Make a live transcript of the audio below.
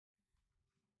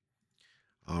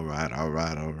All right, all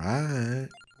right, all right.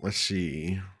 Let's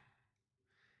see.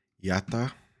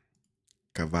 Yatta,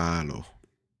 Cavallo.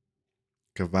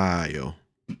 Cavallo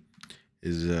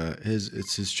is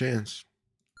it's his chance.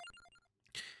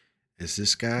 Is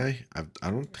this guy? I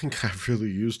don't think I've really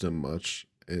used him much,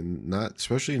 and not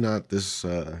especially not this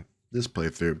this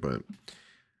playthrough, but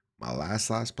my last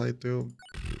playthrough,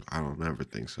 I don't ever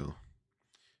think so.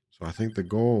 So I think the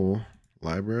goal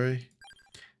library,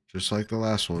 just like the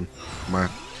last one, my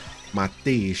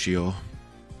Tishio.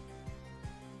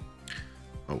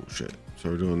 Oh shit. So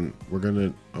we're doing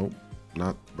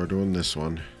this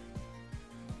one.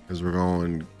 Because we're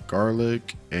going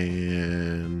garlic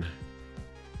and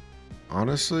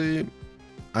honestly,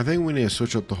 I think we need to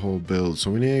switch up the whole build.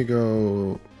 So we need to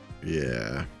go,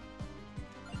 yeah.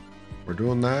 We're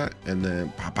doing that and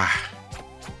then papa.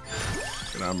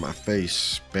 Get out of my face.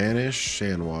 Spanish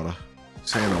sand water.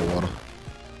 Sand water.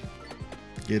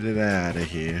 Get it out of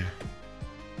here.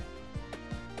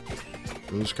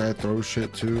 Will this guy throw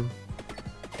shit too?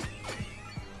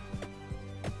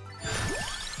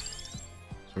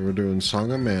 So we're doing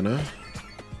Song of Mana.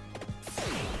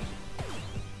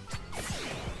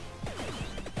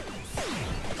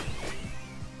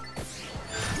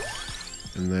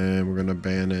 And then we're gonna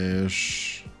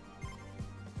banish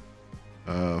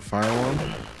Fire One.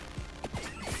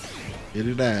 Get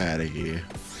it out of here.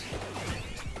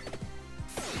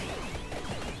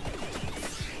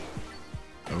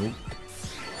 Oh.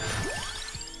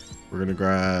 We're gonna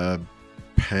grab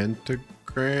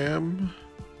Pentagram.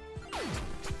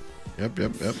 Yep.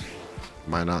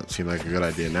 Might not seem like a good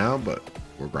idea now, but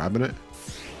we're grabbing it.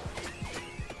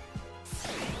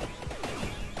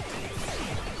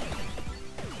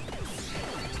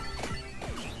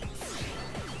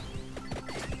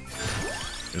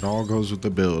 It all goes with the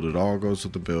build. It all goes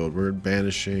with the build. We're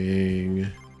banishing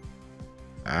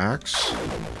Axe.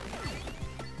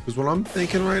 Because what I'm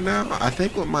thinking right now, I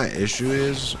think what my issue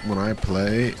is when I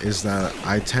play is that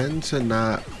I tend to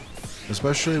not,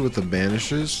 especially with the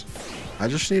banishes, I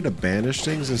just need to banish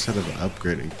things instead of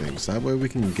upgrading things. That way we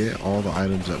can get all the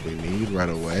items that we need right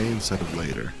away instead of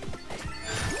later.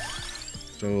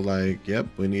 So like, yep,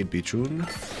 we need Bichun.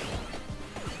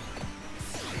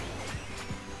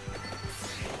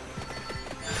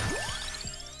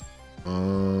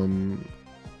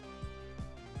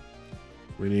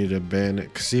 We need to banish.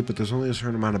 See, but there's only a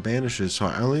certain amount of banishes, so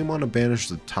I only want to banish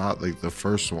the top, like the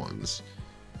first ones.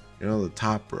 You know, the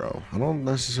top row. I don't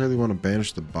necessarily want to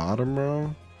banish the bottom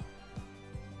row,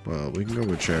 but we can go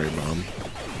with Cherry Bomb.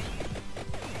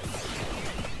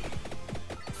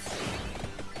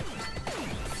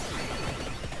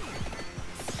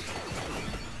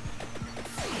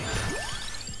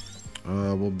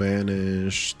 We'll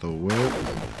banish the Whip.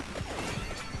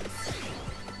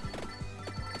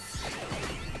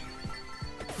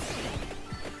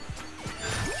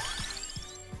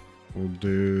 We'll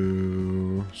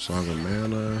do Song of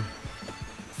Mana.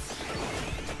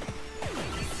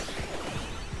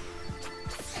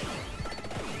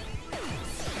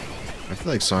 I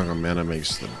feel like Song of Mana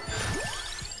makes the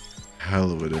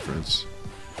hell of a difference.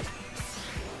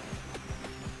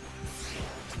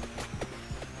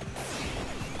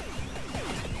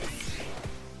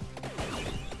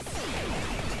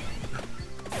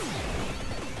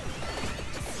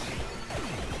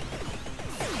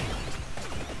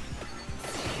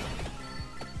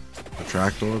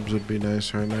 Attract orbs would be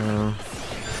nice right now.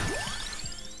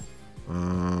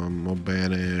 We'll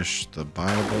banish the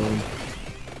Bible.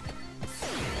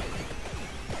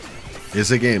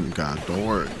 It's a game, God. Don't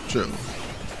worry. Chill.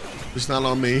 It's not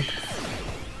on me.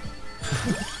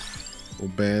 We'll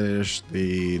banish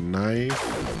the knife.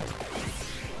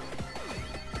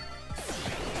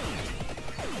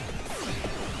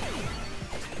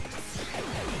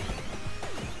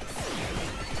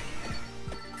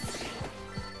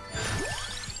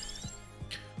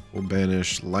 We'll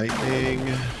banish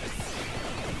lightning.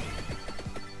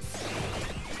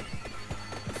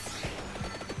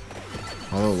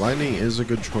 Although lightning is a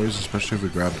good choice, especially if we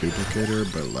grab duplicator,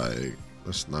 but like,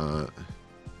 let's not.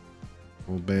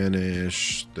 We'll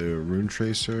banish the rune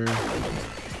tracer.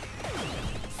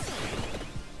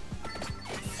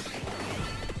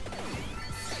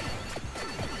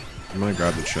 I'm gonna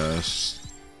grab the chest.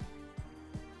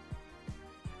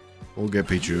 We'll get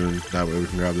Pichun, that way we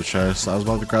can grab the chest. I was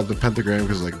about to grab the pentagram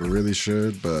because like we really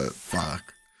should, but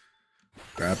fuck.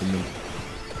 Grabbing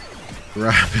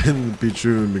the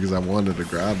Pichun because I wanted to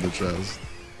grab the chest.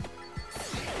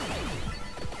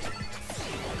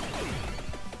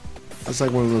 That's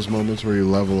like one of those moments where you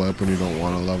level up when you don't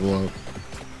want to level up.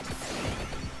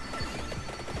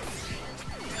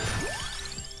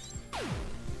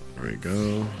 There we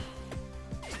go.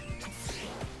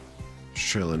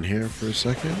 Chilling here for a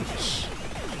second.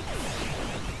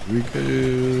 We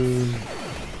could.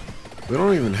 We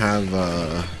don't even have.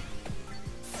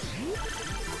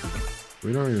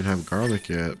 We don't even have garlic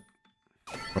yet.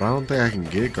 But I don't think I can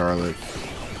get garlic.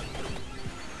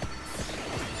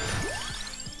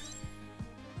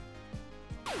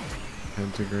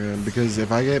 Pentagram, because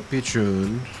if I get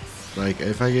Pichun, like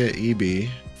if I get EB,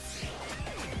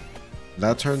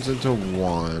 that turns into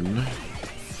 1.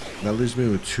 That leaves me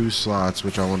with 2 slots,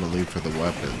 which I want to leave for the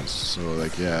weapons. So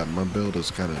like, yeah, my build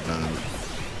is kind of done.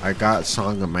 I got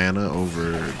Song of Mana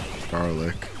over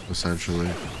garlic, essentially.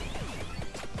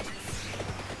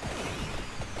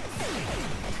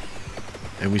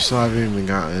 And we still haven't even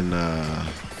gotten the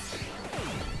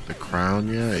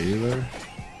crown yet either.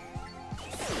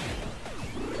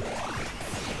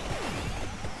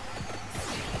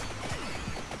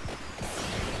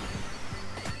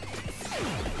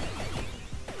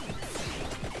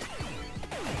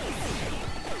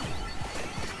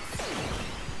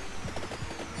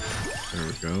 There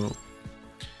we go.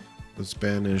 Let's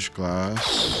banish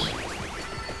glass.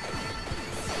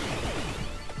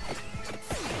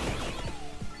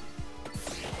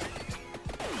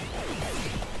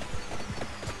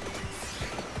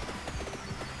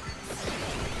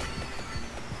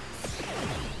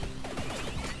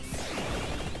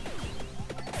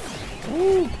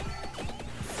 Woo.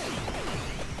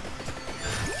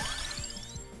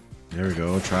 There we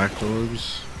go, tracked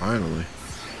orbs. Finally.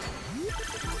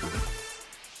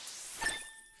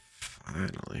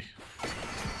 Finally.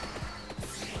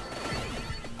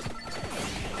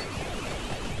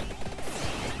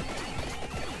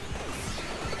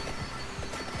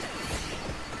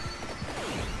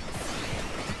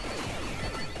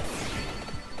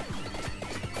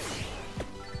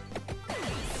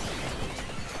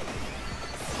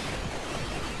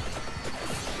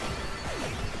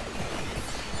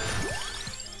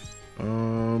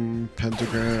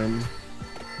 Pentagram.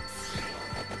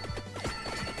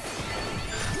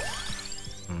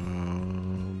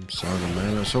 Song of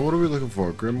Mana. So what are we looking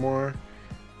for? Grimoire?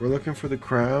 We're looking for the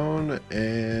crown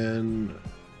and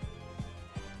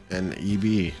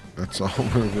EB. That's all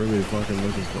we're really fucking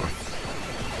looking for.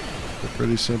 A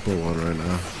pretty simple one right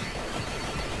now.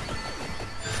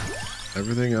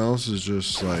 Everything else is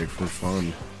just like for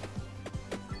fun.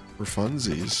 For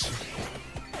funsies.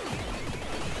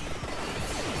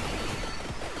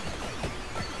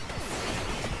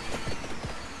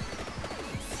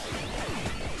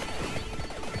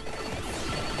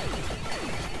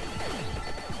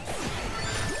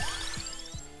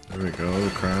 There we go, the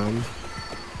crown.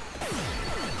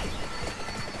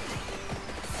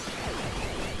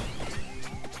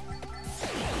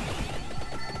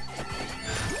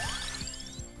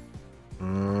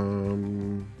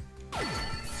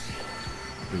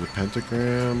 Do the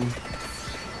pentagram.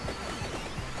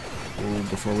 Ooh,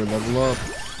 before we level up.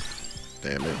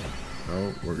 Damn it.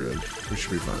 Oh, we're good. We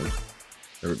should be fine.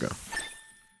 There we go.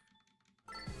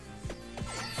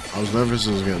 I was nervous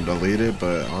it was going to delete it,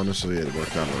 but honestly it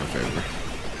worked out in our favor.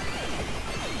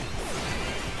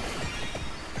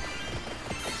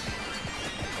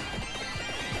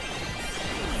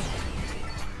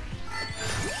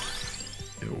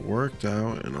 It worked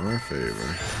out in our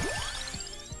favor.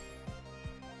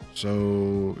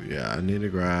 So, yeah, I need to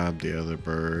grab the other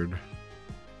bird.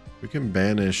 We can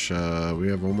banish, we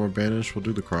have one more banish, we'll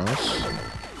do the cross.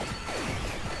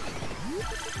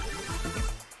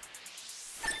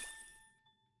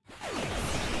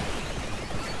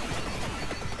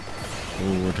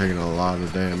 Oh, we're taking a lot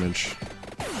of damage.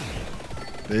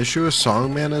 The issue with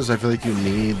Song Mana is I feel like you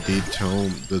need the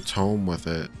tome with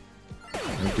it.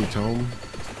 Empty tome?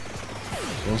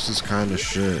 Most is kind of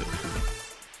shit.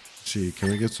 Let's see,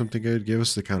 can we get something good? Give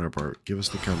us the counterpart. Give us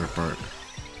the counterpart.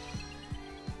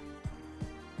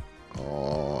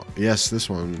 Oh, yes, this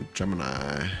one,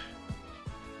 Gemini.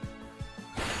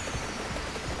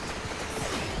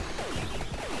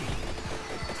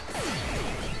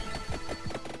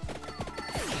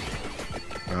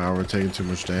 We're taking too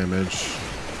much damage.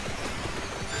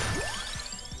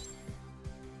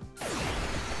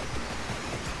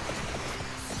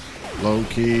 Low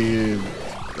key,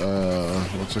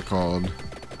 what's it called?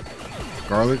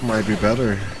 Garlic might be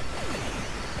better.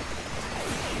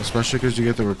 Especially because you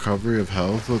get the recovery of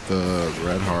health with the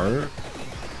red heart.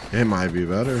 It might be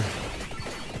better.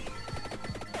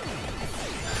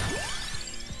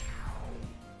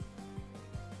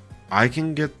 I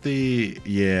can get the...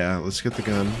 Yeah, let's get the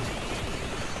gun.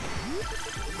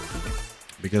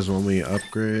 Because when we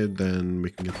upgrade, then we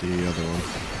can get the other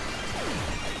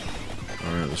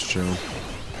one. Alright, let's chill.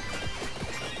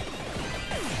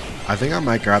 I think I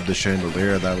might grab the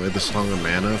chandelier. That way the Song of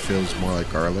Mana feels more like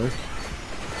garlic.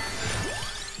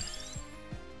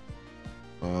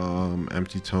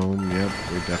 Empty tome. Yep,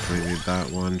 we definitely need that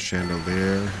one.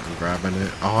 Chandelier. I'm grabbing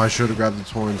it. Oh, I should have grabbed the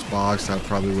Torrens box. That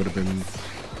probably would have been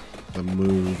the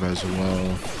move as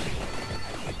well.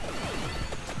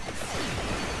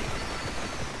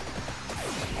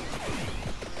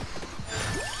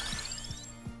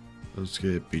 Let's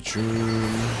get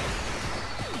Pichun.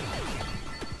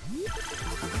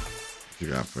 What you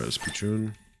got for us,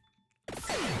 Pichun?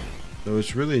 So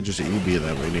it's really just EB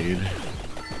that we need.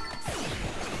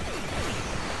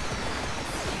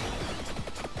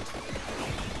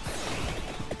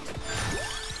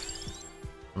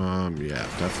 Yeah,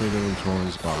 definitely doing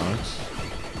Torrens box.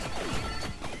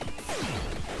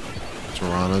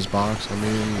 Tirana's box, I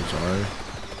mean, sorry.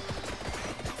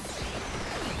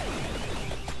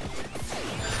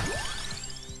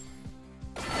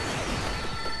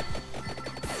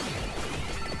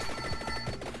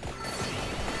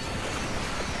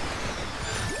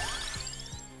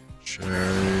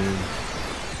 Cherry.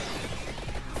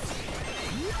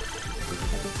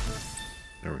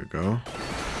 There we go.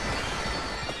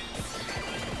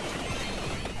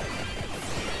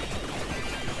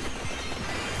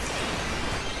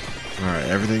 Alright,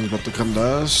 everything's about to come to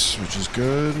us, which is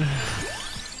good.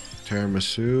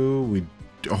 Tiramisu.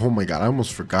 Oh my god, I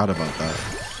almost forgot about that.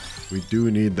 We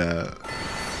do need that.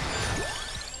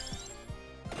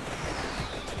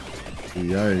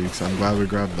 Yikes, I'm glad we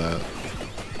grabbed that.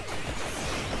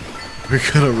 We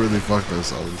could have really fucked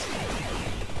ourselves.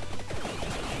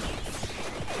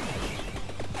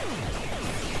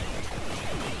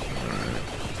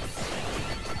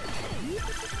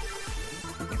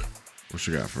 What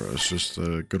you got for us? Just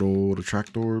a good old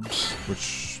attract orbs,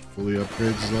 which fully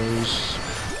upgrades those.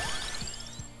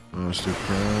 Let's do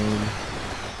crown.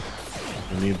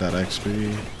 I need that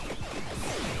XP.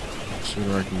 The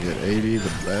sooner I can get 80,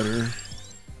 the better.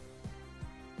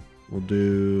 We'll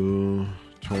do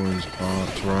Torrens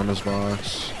box, Tirana's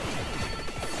box.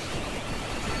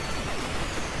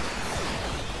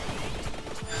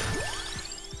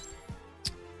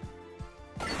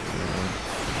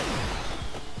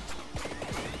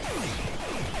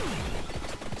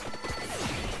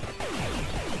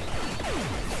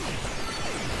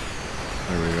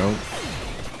 There we go.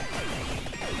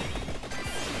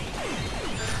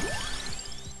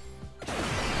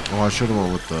 Oh, I should have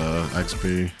went with the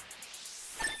XP.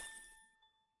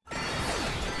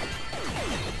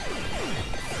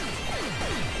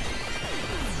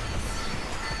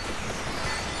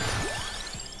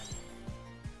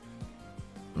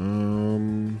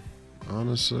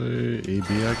 Honestly, EB,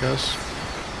 I guess.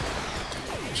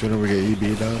 Sooner we get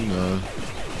EB done,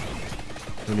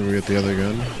 sooner we get the other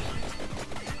gun.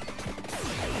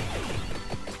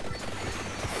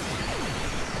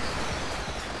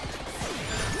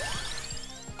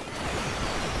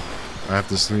 I have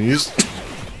to sneeze.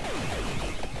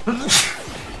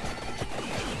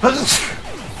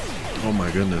 Oh my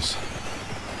goodness.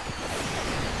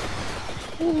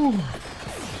 Ooh.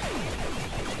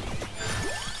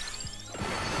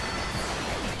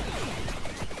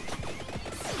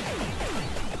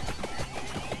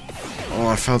 Oh,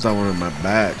 I felt that one in my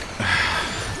back.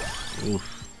 Oof.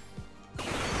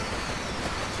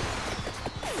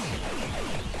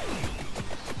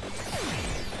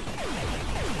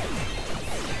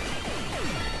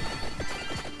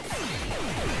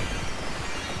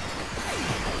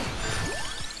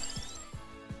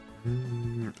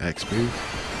 XP.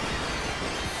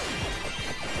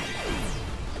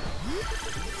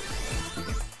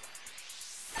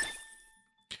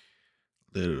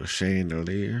 Little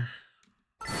chandelier.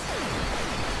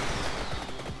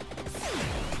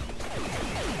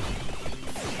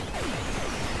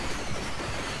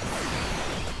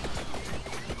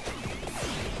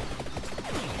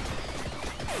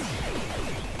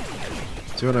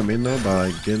 See what I mean though? By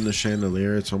like getting the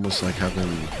chandelier, it's almost like having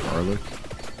garlic.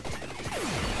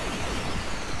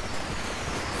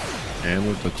 And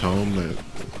with the tome that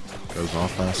goes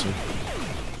off faster.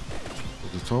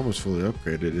 If the tome is fully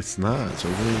upgraded, it's not, so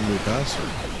it wouldn't even be faster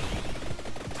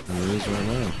than it is right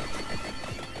now.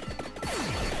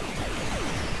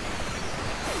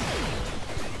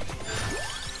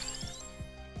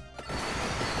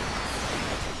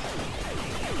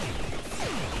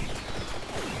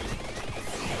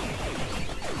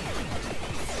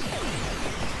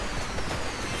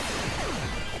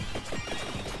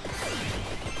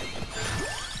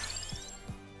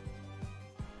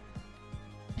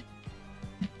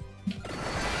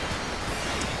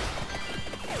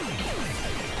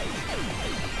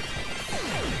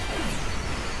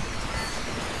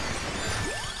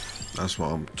 That's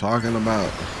what I'm talking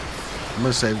about. I'm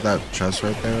gonna save that chest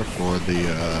right there for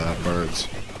the birds.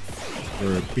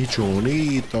 For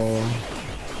Pichonito.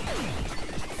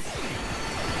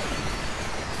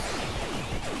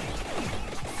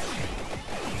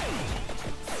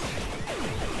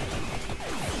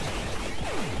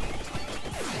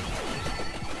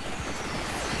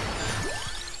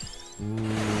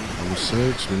 Level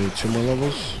 6, we need 2 more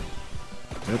levels.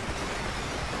 Yep.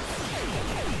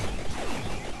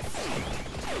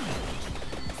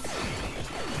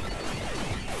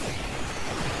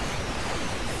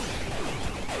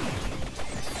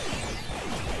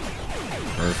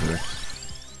 Perfect.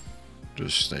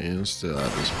 Just staying still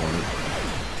at this point.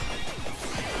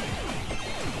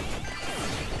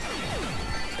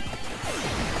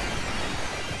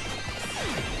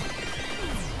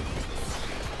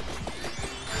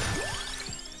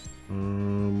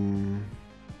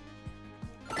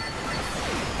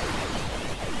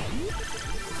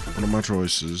 What are my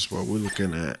choices? What we're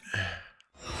looking at?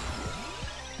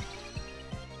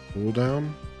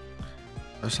 Cooldown?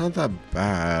 That's not that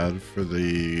bad for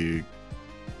the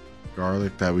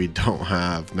garlic that we don't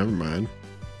have. Never mind.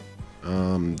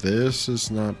 This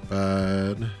is not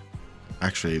bad.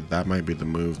 Actually, that might be the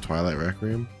move, Twilight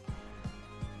Requiem.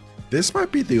 This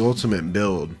might be the ultimate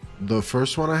build. The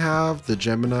first one I have, the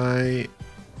Gemini,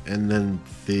 and then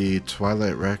the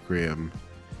Twilight Requiem.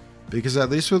 Because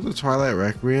at least with the Twilight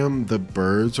Requiem, the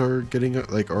birds are getting,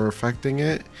 like, are affecting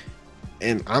it.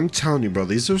 And I'm telling you, bro,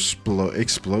 these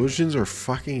explosions are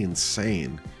fucking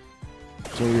insane.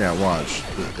 So yeah, watch.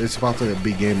 It's about to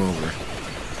be game over.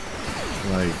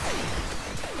 Like,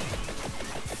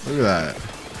 look at that.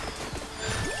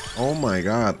 Oh my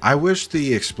god. I wish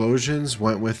the explosions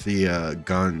went with the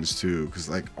guns too. Because,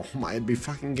 like, oh my, it'd be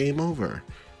fucking game over.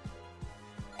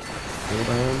 Hold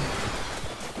on.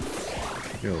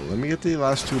 Yo, let me get the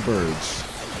last 2 birds.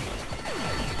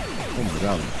 Oh my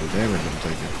god, the damage I'm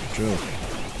taking. Chill.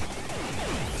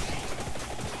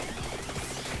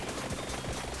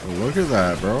 Oh, look at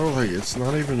that, bro. Like, it's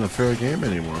not even a fair game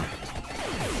anymore.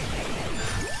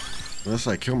 Unless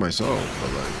I kill myself,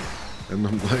 but like, and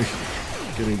I'm like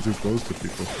getting too close to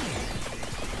people.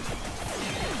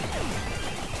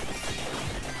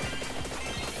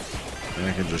 And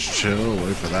I can just chill,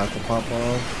 wait for that to pop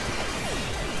off.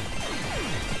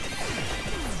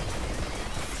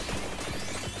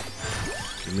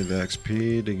 Give me the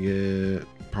XP to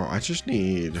get... Bro, I just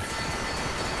need...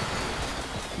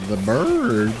 the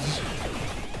birds.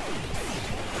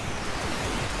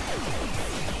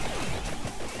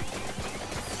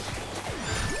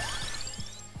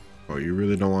 Oh, you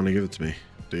really don't want to give it to me,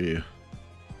 do you?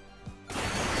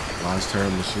 Last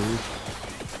tiramisu.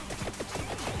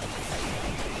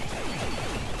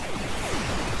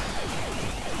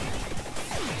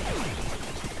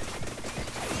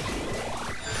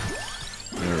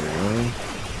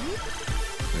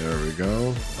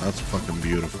 Go. That's fucking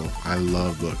beautiful. I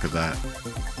love the look of that.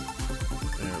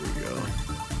 There we go.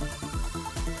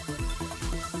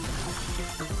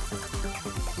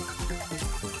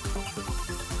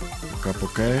 Look up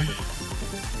okay.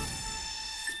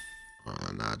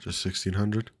 Nah, just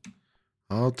 1600.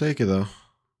 I'll take it though.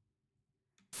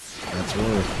 That's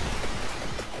worth.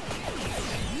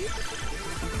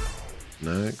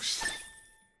 Next.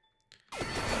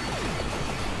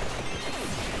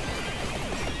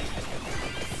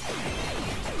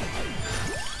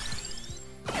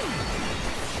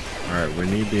 Alright, we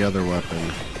need the other weapon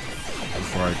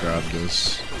before I grab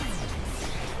this.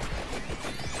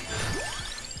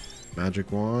 Magic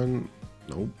wand?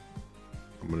 Nope.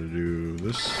 I'm gonna do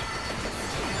this.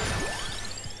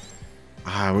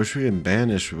 I wish we didn't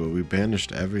banish, but we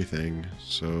banished everything.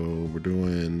 So we're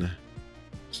doing...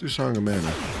 Let's do Song of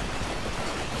Mana.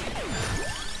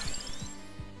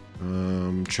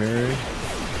 Cherry.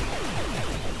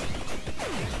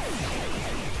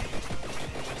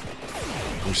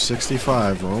 We're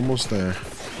 65. We're almost there.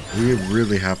 We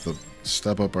really have to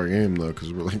step up our game though,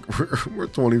 because we're like we're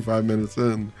 25 minutes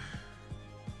in.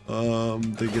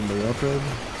 Thinking the weapon.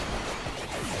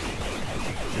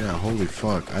 Yeah, holy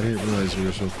fuck! I didn't realize we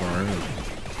were so far in.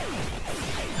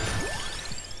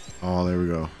 Oh, there we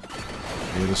go.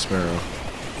 Get a sparrow.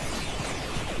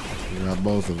 We got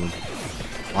both of them.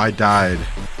 I died.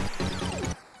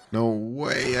 No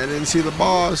way, I didn't see the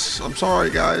boss. I'm sorry,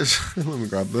 guys. Let me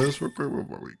grab this real quick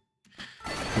before we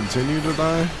continue to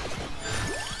die.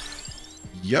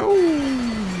 Yo,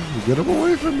 get him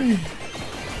away from me.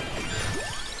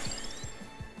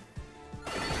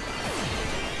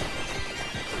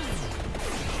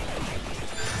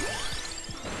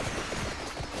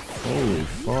 Holy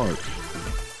fuck.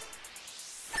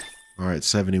 right,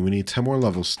 70. We need 10 more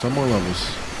levels. 10 more levels.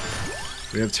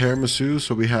 We have tiramisu,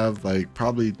 so we have like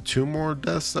probably 2 more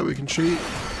deaths that we can treat.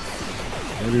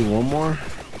 Maybe 1 more.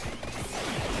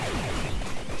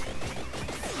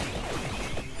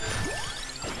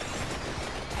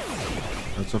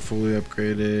 That's a fully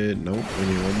upgraded. Nope, we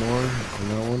need 1 more on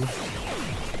that one.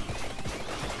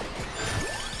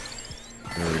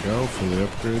 There we go, fully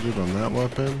upgraded on that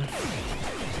weapon.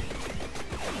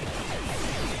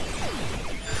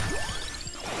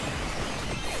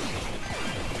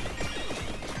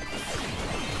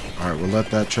 Alright, we'll let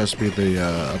that chest be the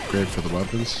upgrade for the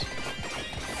weapons.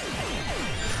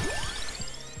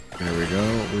 There we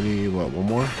go. We need, what, 1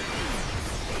 more?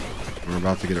 We're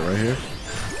about to get it right here.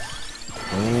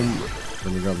 Boom.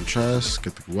 Then we grab the chest,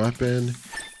 get the weapon,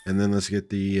 and then let's get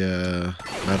the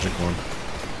magic one.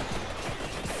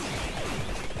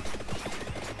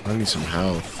 I need some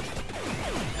health.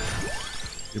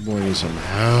 Your boy needs some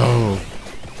health.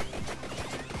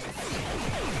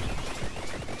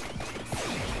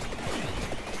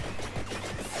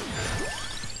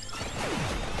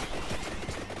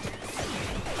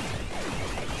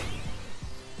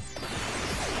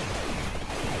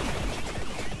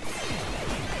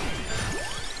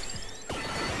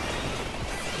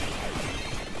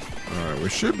 Alright, we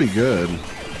should be good.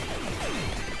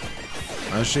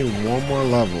 I just need 1 more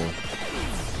level.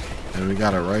 And we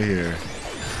got it right here.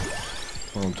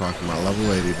 That's what I'm talking about.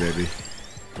 Level 80, baby.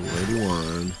 Level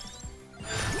 81.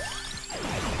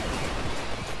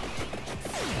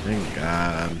 Thank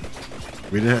God.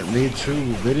 We didn't need 2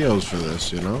 videos for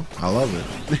this, you know? I love it.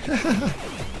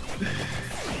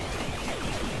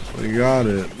 We got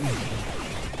it.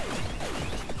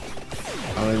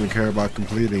 I don't even care about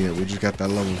completing it. We just got that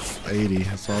level 80.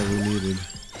 That's all we needed.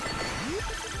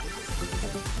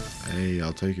 Hey,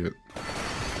 I'll take it.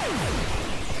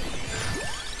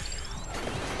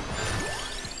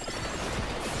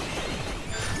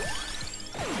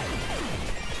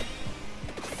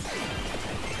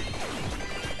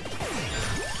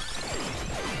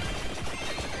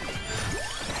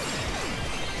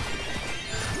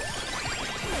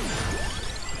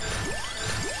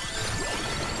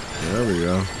 There we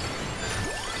go.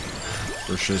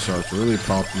 This shit starts really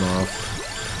popping off.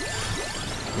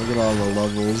 Look at all the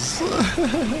levels.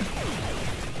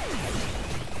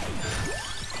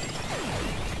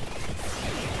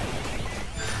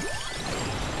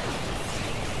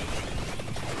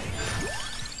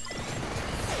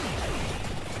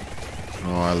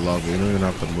 Oh, I love it. You don't even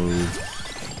have to move.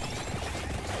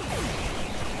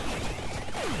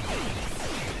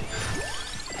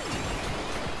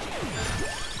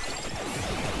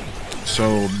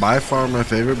 So, by far my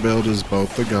favorite build is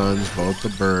both the guns, both the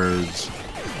birds.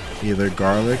 Either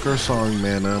garlic or song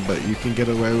mana, but you can get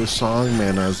away with song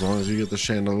mana as long as you get the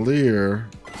chandelier.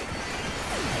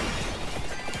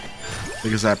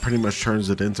 Because that pretty much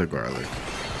turns it into garlic.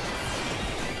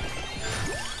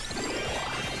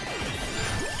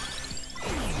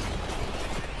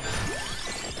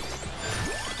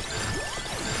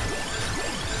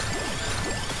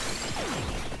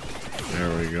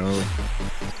 There we go.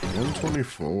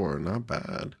 124, not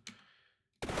bad.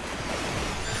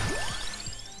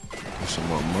 Some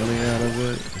more money out of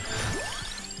it.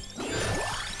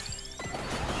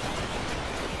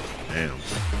 Damn.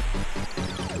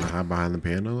 Can I hide behind the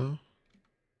piano though?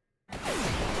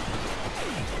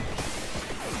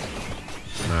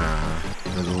 Nah,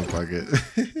 doesn't look like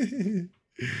it.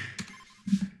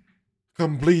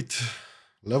 Complete.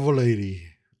 Level 80.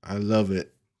 I love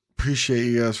it. Appreciate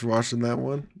you guys for watching that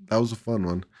one. That was a fun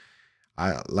one.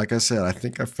 Like I said, I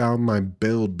think I found my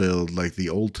build, like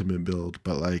the ultimate build,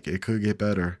 but like it could get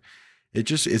better.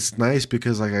 It's nice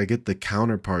because like I get the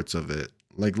counterparts of it.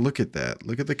 Like look at that.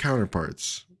 Look at the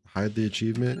counterparts. Hide the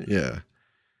achievement. Yeah.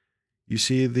 You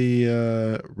see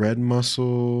the red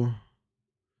muscle,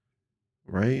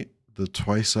 right? The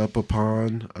twice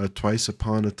upon a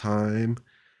time.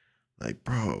 Like,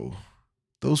 bro,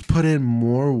 those put in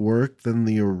more work than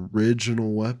the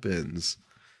original weapons.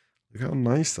 Look how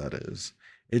nice that is.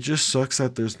 It just sucks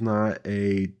that there's not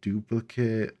a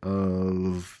duplicate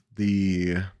of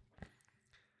the...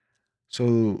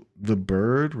 So the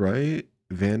bird, right?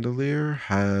 Vandalier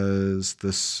has the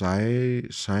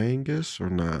Cyangus or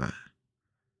not?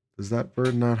 Does that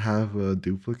bird not have a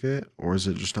duplicate? Or is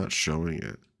it just not showing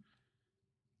it?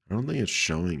 I don't think it's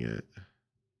showing it.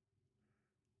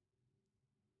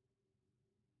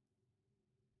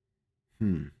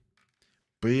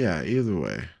 But yeah, either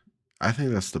way. I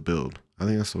think that's the build. I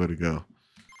think that's the way to go.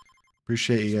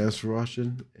 Appreciate you guys for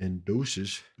watching, and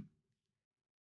deuces.